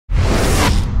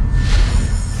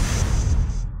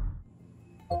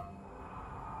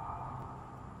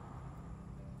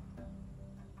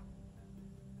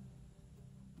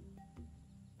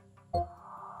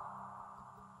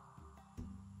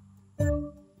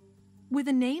With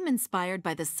a name inspired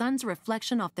by the sun's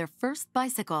reflection off their first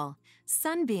bicycle,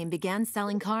 Sunbeam began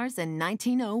selling cars in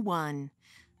 1901.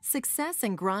 Success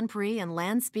in Grand Prix and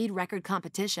land speed record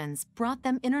competitions brought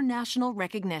them international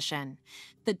recognition.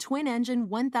 The twin-engine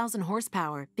 1,000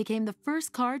 horsepower became the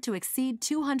first car to exceed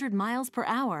 200 miles per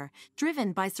hour,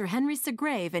 driven by Sir Henry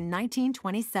Segrave in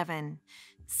 1927.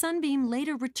 Sunbeam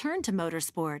later returned to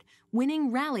motorsport,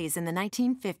 winning rallies in the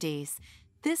 1950s.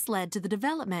 This led to the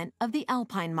development of the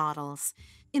Alpine models.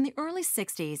 In the early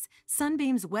 60s,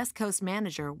 Sunbeam's West Coast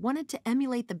manager wanted to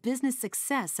emulate the business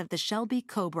success of the Shelby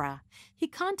Cobra. He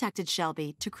contacted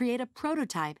Shelby to create a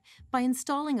prototype by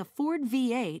installing a Ford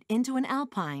V8 into an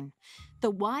Alpine.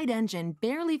 The wide engine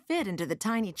barely fit into the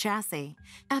tiny chassis.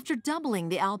 After doubling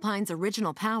the Alpine's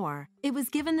original power, it was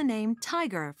given the name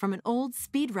Tiger from an old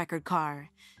speed record car.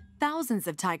 Thousands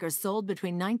of Tigers sold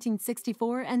between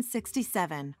 1964 and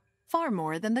 67. Far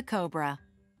more than the Cobra.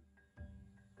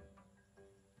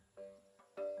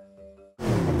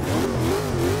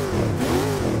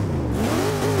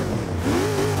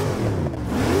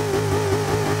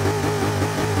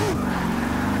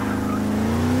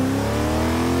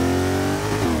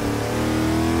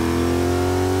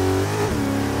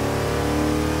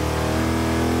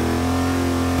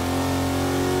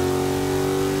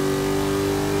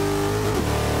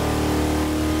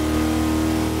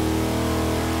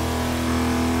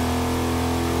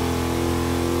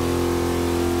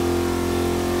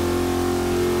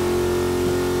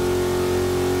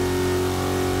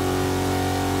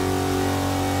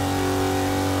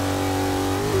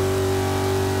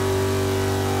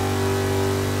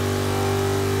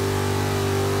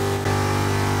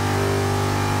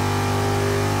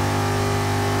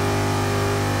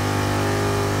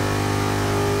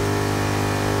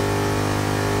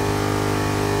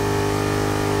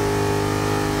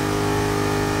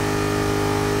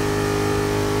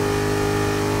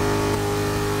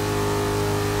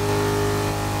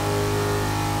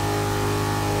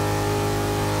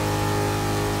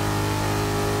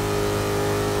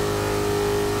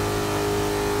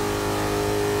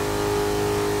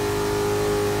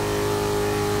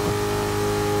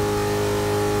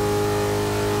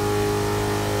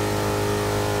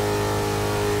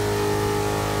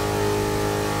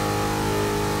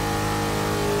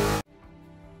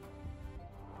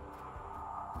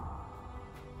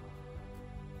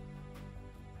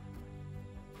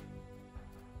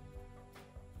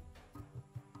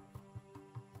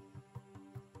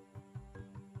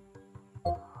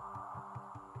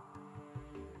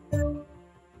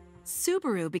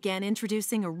 Subaru began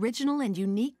introducing original and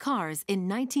unique cars in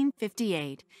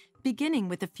 1958, beginning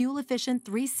with the fuel-efficient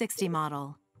 360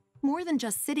 model. More than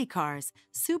just city cars,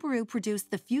 Subaru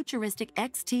produced the futuristic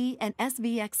XT and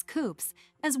SVX coupes,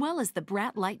 as well as the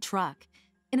Brat light truck.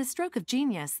 In a stroke of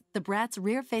genius, the Brat's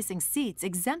rear-facing seats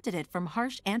exempted it from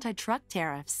harsh anti-truck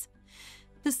tariffs.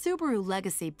 The Subaru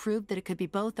legacy proved that it could be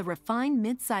both a refined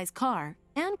mid-size car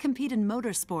and compete in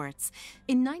motorsports.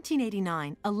 In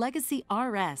 1989, a Legacy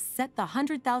RS set the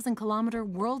 100,000-kilometer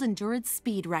world endurance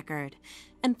speed record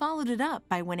and followed it up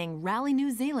by winning Rally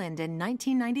New Zealand in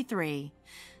 1993.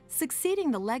 Succeeding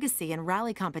the Legacy in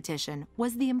rally competition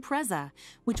was the Impreza,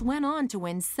 which went on to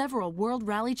win several World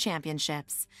Rally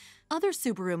Championships. Other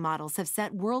Subaru models have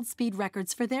set world speed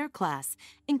records for their class,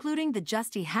 including the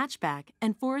Justy hatchback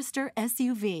and Forester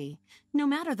SUV. No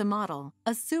matter the model,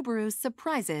 a Subaru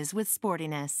surprises with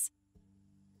sportiness.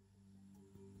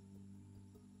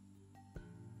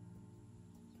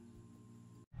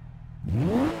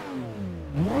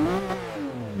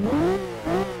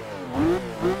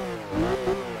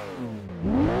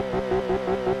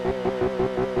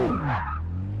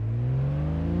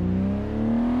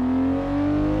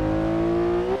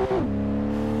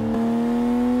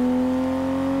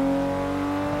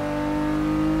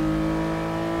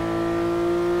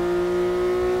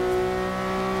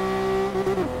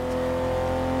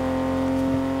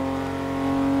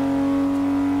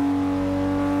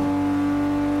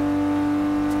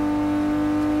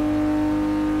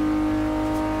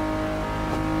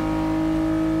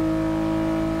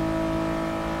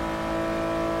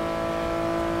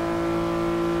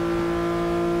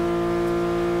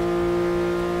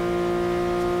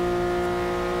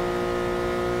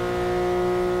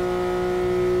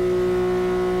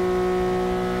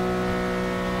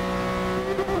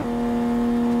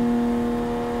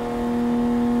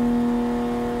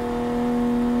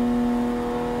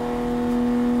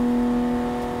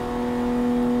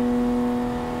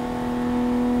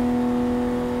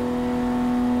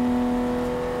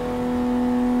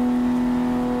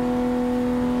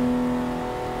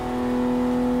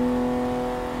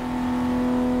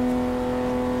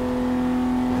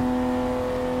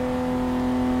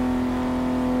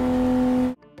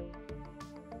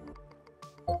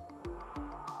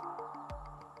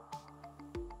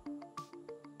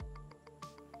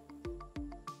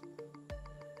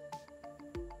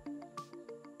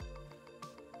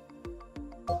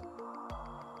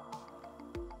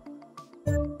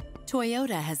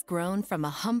 Toyota has grown from a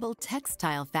humble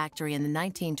textile factory in the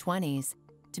 1920s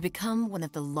to become one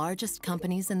of the largest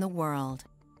companies in the world.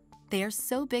 They are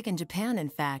so big in Japan, in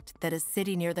fact, that a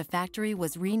city near the factory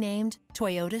was renamed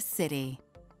Toyota City.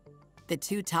 The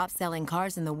two top-selling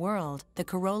cars in the world, the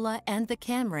Corolla and the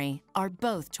Camry, are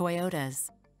both Toyotas.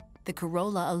 The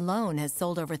Corolla alone has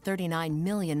sold over 39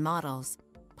 million models.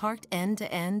 Parked end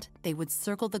to end, they would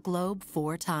circle the globe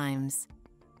 4 times.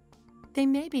 They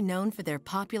may be known for their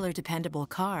popular, dependable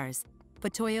cars,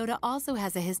 but Toyota also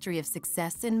has a history of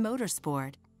success in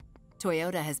motorsport.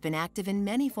 Toyota has been active in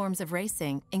many forms of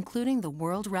racing, including the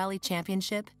World Rally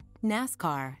Championship,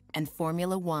 NASCAR, and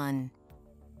Formula One.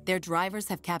 Their drivers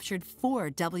have captured 4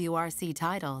 WRC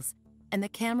titles, and the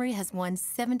Camry has won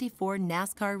 74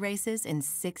 NASCAR races in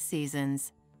 6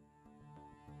 seasons.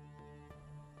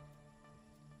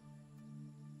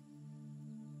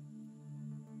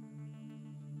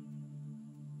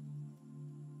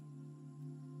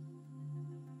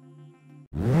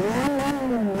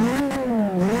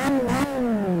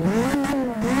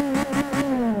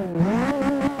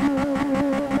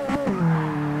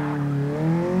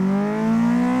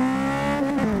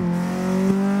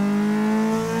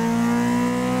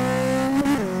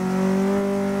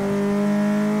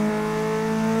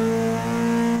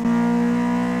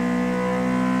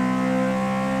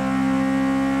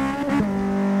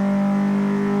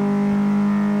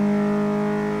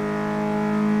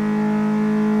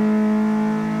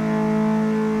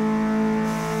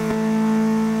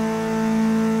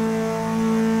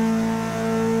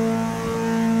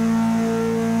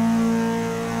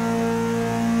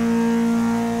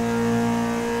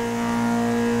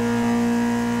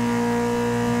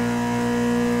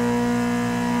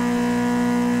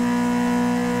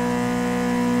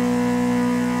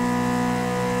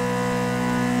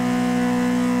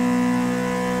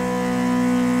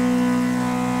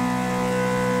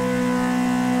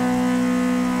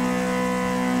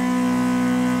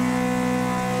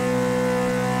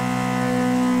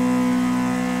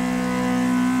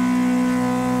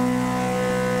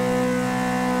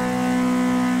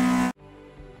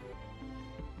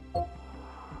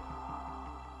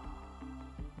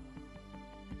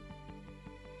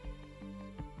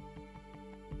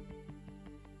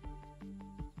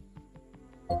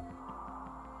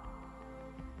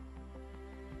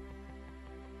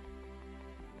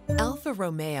 Alfa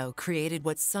Romeo created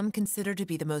what some consider to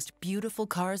be the most beautiful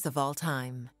cars of all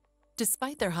time.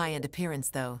 Despite their high-end appearance,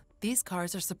 though, these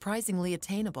cars are surprisingly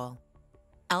attainable.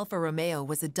 Alfa Romeo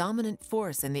was a dominant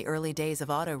force in the early days of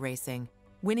auto racing,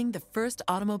 winning the first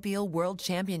Automobile World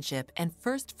Championship and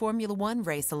first Formula One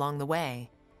race along the way.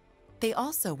 They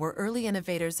also were early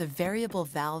innovators of variable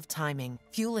valve timing,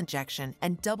 fuel injection,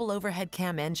 and double overhead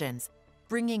cam engines,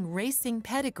 bringing racing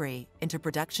pedigree into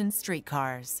production street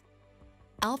cars.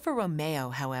 Alfa Romeo,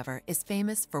 however, is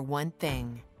famous for one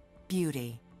thing: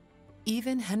 beauty.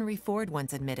 Even Henry Ford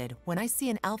once admitted, "When I see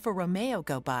an Alfa Romeo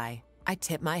go by, I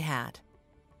tip my hat."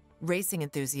 Racing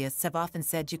enthusiasts have often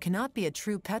said you cannot be a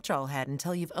true petrolhead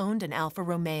until you've owned an Alfa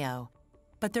Romeo.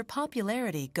 But their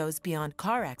popularity goes beyond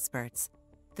car experts.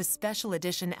 The special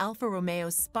edition Alfa Romeo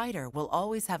Spider will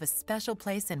always have a special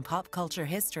place in pop culture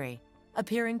history,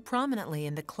 appearing prominently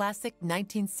in the classic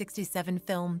 1967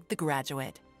 film The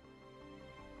Graduate.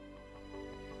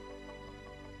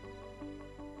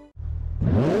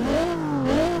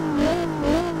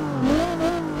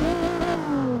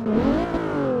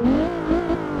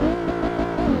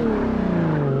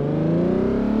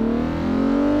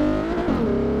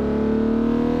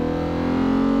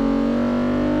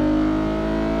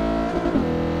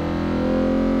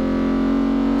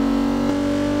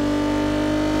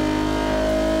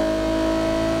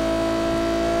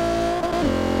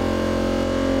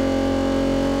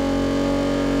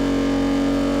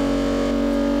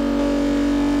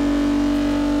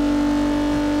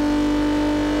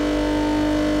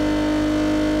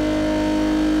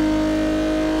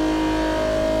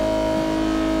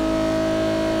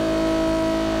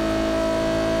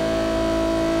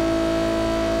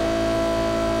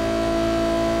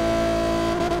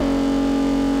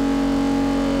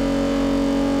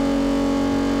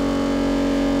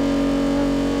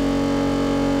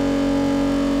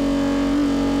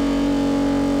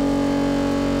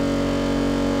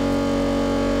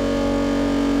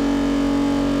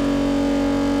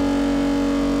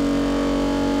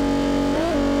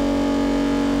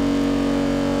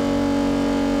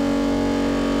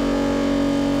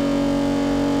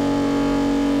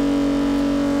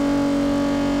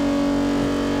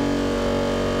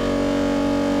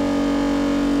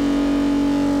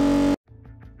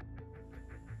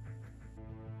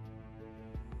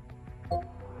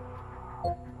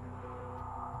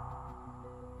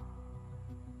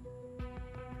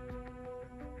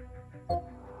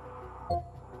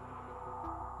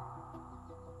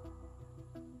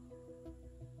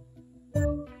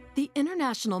 The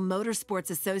International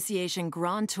Motorsports Association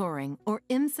Grand Touring, or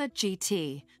IMSA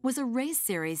GT, was a race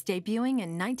series debuting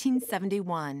in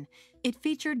 1971. It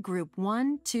featured Group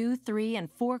 1, 2, 3, and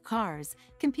 4 cars,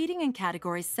 competing in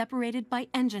categories separated by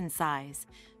engine size.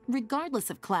 Regardless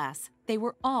of class, they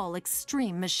were all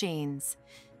extreme machines.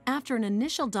 After an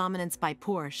initial dominance by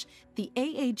Porsche, the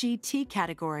AAGT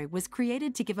category was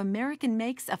created to give American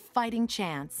makes a fighting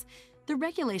chance. The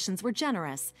regulations were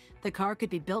generous. The car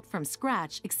could be built from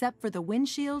scratch except for the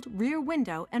windshield, rear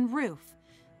window, and roof.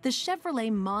 The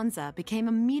Chevrolet Monza became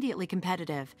immediately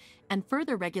competitive, and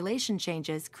further regulation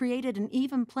changes created an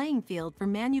even playing field for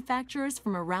manufacturers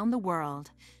from around the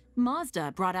world.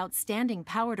 Mazda brought outstanding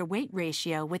power-to-weight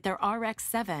ratio with their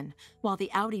RX-7, while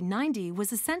the Audi 90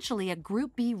 was essentially a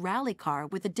Group B rally car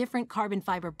with a different carbon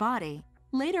fiber body.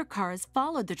 Later cars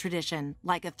followed the tradition,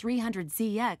 like a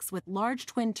 300ZX with large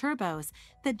twin turbos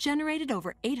that generated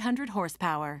over 800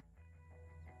 horsepower.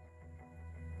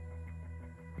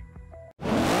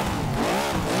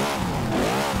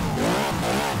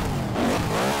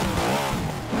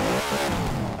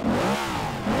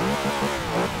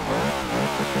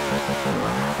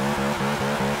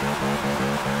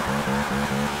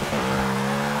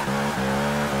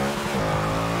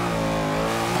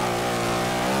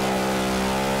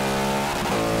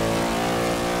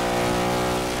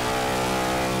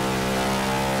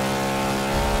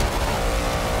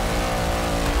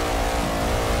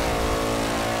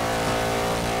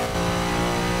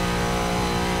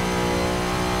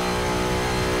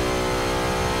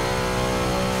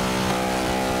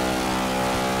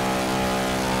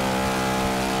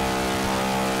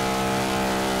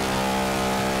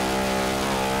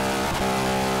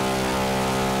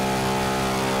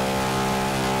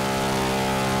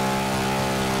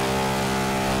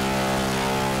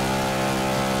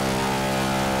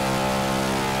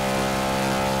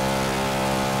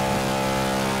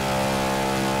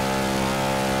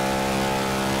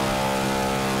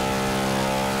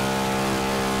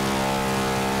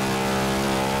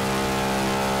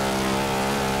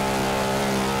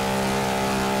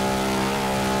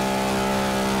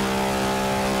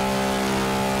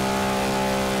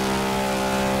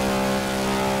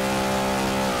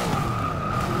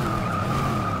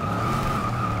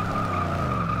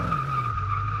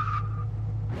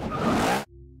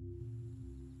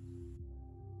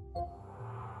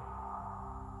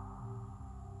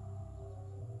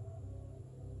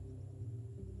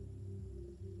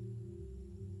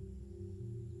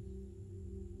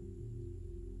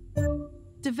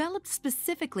 Developed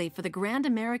specifically for the Grand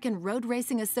American Road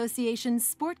Racing Association's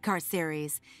Sport Car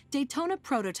Series, Daytona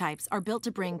prototypes are built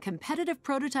to bring competitive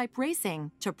prototype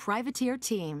racing to privateer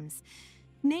teams.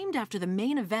 Named after the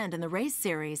main event in the race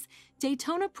series,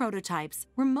 Daytona prototypes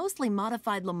were mostly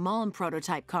modified Le Mans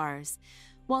prototype cars.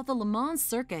 While the Le Mans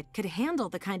circuit could handle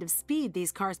the kind of speed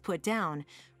these cars put down,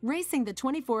 racing the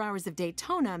 24 hours of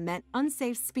Daytona meant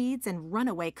unsafe speeds and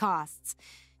runaway costs.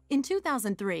 In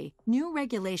 2003, new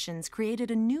regulations created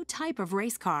a new type of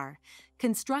race car.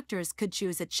 Constructors could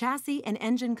choose a chassis and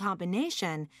engine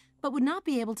combination, but would not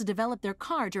be able to develop their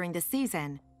car during the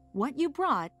season. What you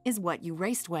brought is what you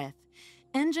raced with.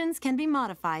 Engines can be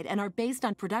modified and are based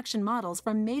on production models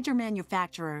from major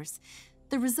manufacturers.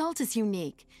 The result is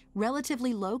unique,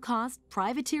 relatively low-cost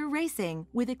privateer racing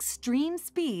with extreme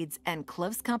speeds and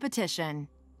close competition.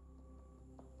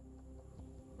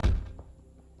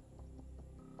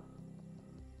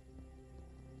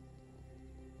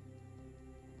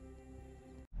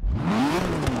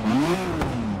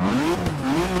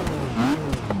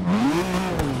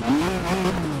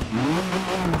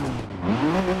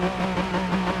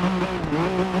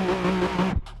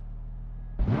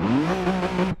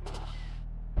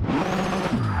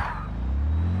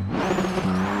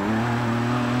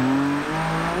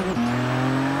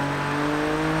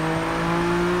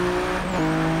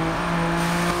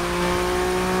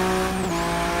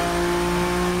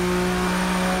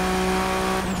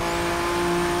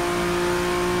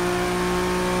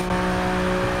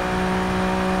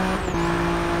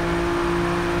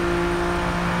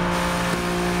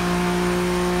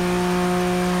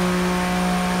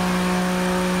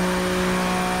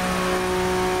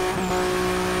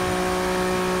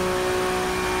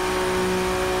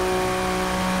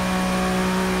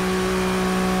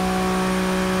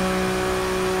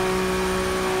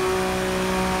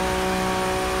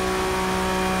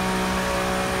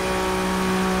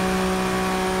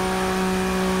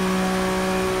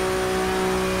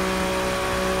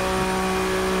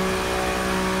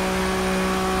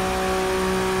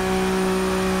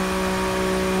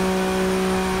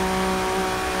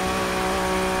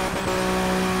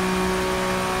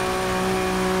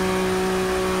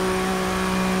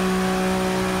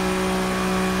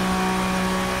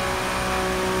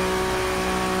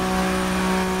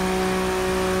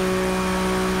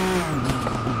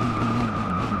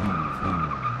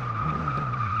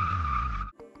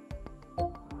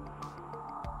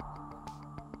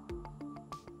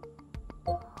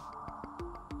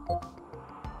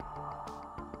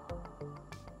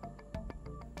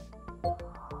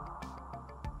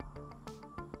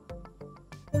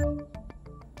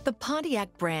 The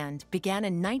Pontiac brand began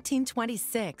in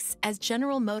 1926 as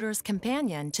General Motors'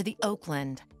 companion to the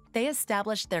Oakland. They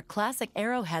established their classic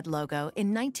Arrowhead logo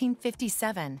in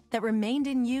 1957 that remained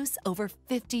in use over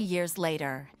 50 years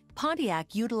later.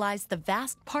 Pontiac utilized the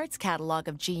vast parts catalog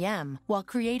of GM while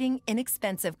creating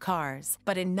inexpensive cars.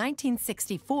 But in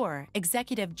 1964,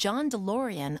 executive John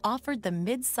DeLorean offered the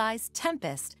mid-size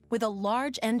Tempest with a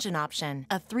large engine option,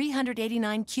 a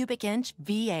 389 cubic inch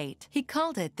V8. He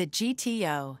called it the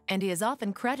GTO, and he is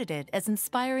often credited as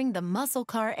inspiring the muscle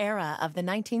car era of the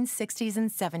 1960s and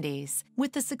 70s.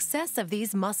 With the success of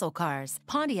these muscle cars,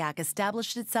 Pontiac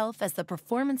established itself as the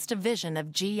performance division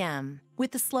of GM.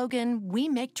 With the slogan, "We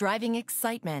make driving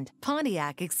excitement,"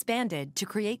 Pontiac expanded to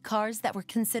create cars that were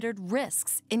considered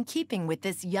risks in keeping with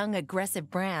this young, aggressive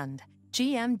brand.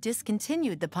 GM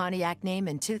discontinued the Pontiac name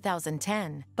in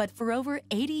 2010, but for over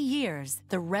 80 years,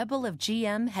 the Rebel of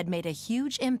GM had made a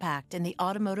huge impact in the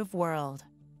automotive world.